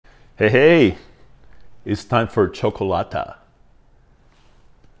Hey, it's time for Shukulata.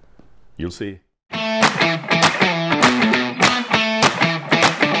 You'll see.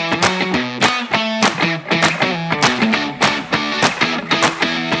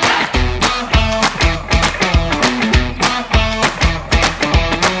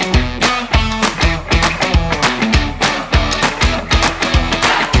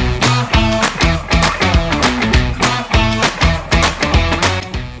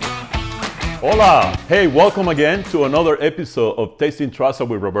 Hola! Hey, welcome again to another episode of Tasting Trazza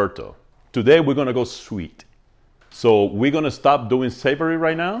with Roberto. Today we're gonna go sweet. So we're gonna stop doing savory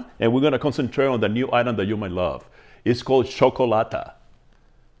right now and we're gonna concentrate on the new item that you might love. It's called Shukulata.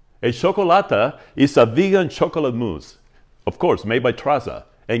 A Shukulata is a vegan chocolate mousse, of course, made by Trazza.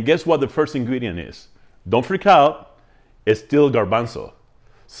 And guess what the first ingredient is? Don't freak out, it's still garbanzo.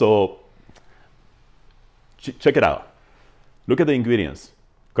 So check it out. Look at the ingredients.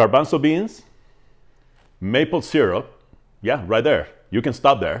 Garbanzo beans, maple syrup, yeah, right there. You can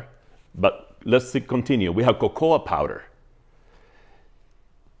stop there, but let's continue. We have cocoa powder,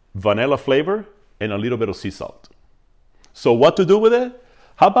 vanilla flavor, and a little bit of sea salt. So what to do with it?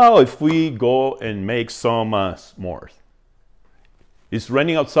 How about if we go and make some s'mores? It's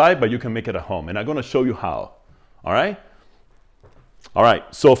raining outside, but you can make it at home, and I'm gonna show you how, all right? All right,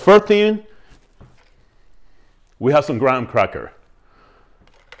 so first thing, we have some graham cracker.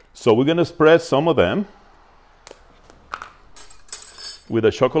 So we're gonna spread some of them with the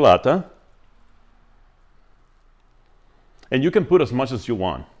Shukulata. And you can put as much as you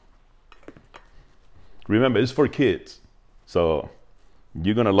want. Remember, it's for kids. So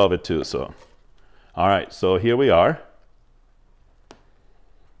you're gonna love it too, so. All right, so here we are.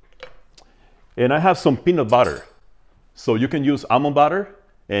 And I have some peanut butter. So you can use almond butter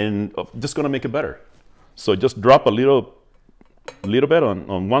and just gonna make it better. So just drop a little bit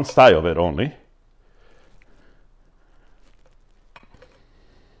on one side of it only.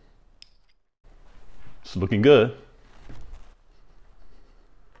 It's looking good.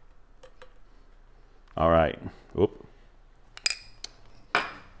 All right. Oop.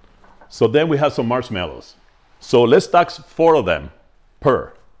 So then we have some marshmallows. So let's stack 4 of them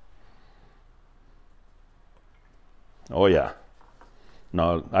per. Oh yeah.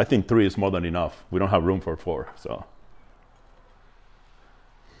 No, I think 3 is more than enough. We don't have room for 4, so.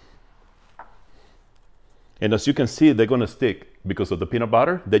 And as you can see, they're gonna stick because of the peanut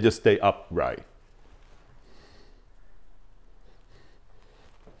butter. They just stay upright.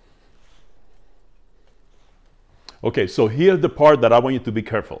 Okay, so here's the part that I want you to be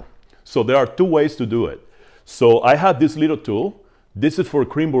careful. So there are 2 ways to do it. So I have this little tool. This is for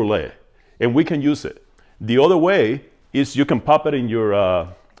creme brulee, and we can use it. The other way is you can pop it in your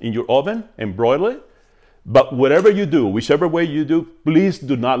oven and broil it. But whatever you do, whichever way you do, please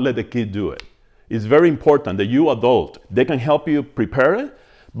do not let the kid do it. It's very important that you adult, they can help you prepare it,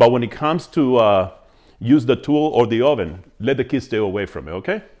 but when it comes to use the tool or the oven, let the kids stay away from it,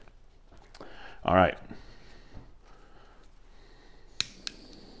 okay? All right.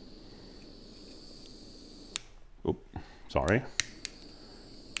 Oop, sorry.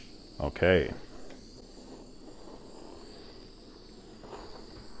 Okay.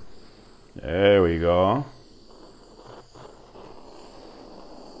 There we go.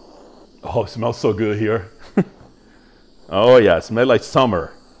 Oh, it smells so good here. Oh yeah, it smells like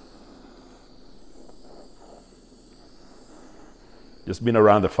summer. Just being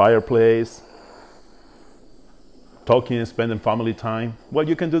around the fireplace, talking, spending family time. Well,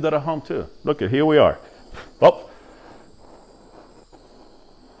 you can do that at home too. Look, here we are. Oh.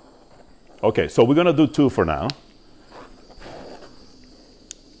 Okay, so we're gonna do 2 for now.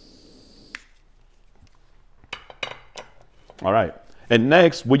 All right. And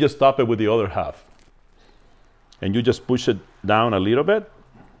next, we just top it with the other half. And you just push it down a little bit.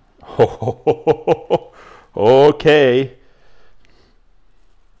 Okay.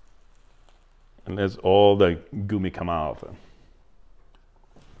 And let all the gummy come out of it.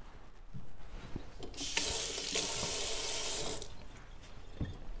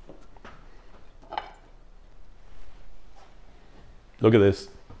 Look at this.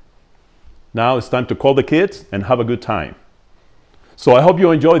 Now it's time to call the kids and have a good time. So I hope you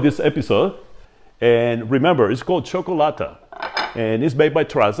enjoyed this episode. And remember, it's called Shukulata. And it's made by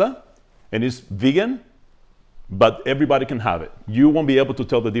Trazza. And it's vegan, but everybody can have it. You won't be able to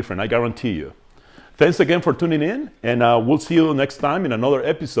tell the difference, I guarantee you. Thanks again for tuning in. And we'll see you next time in another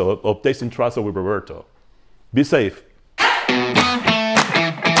episode of Tasting Trazza with Roberto. Be safe.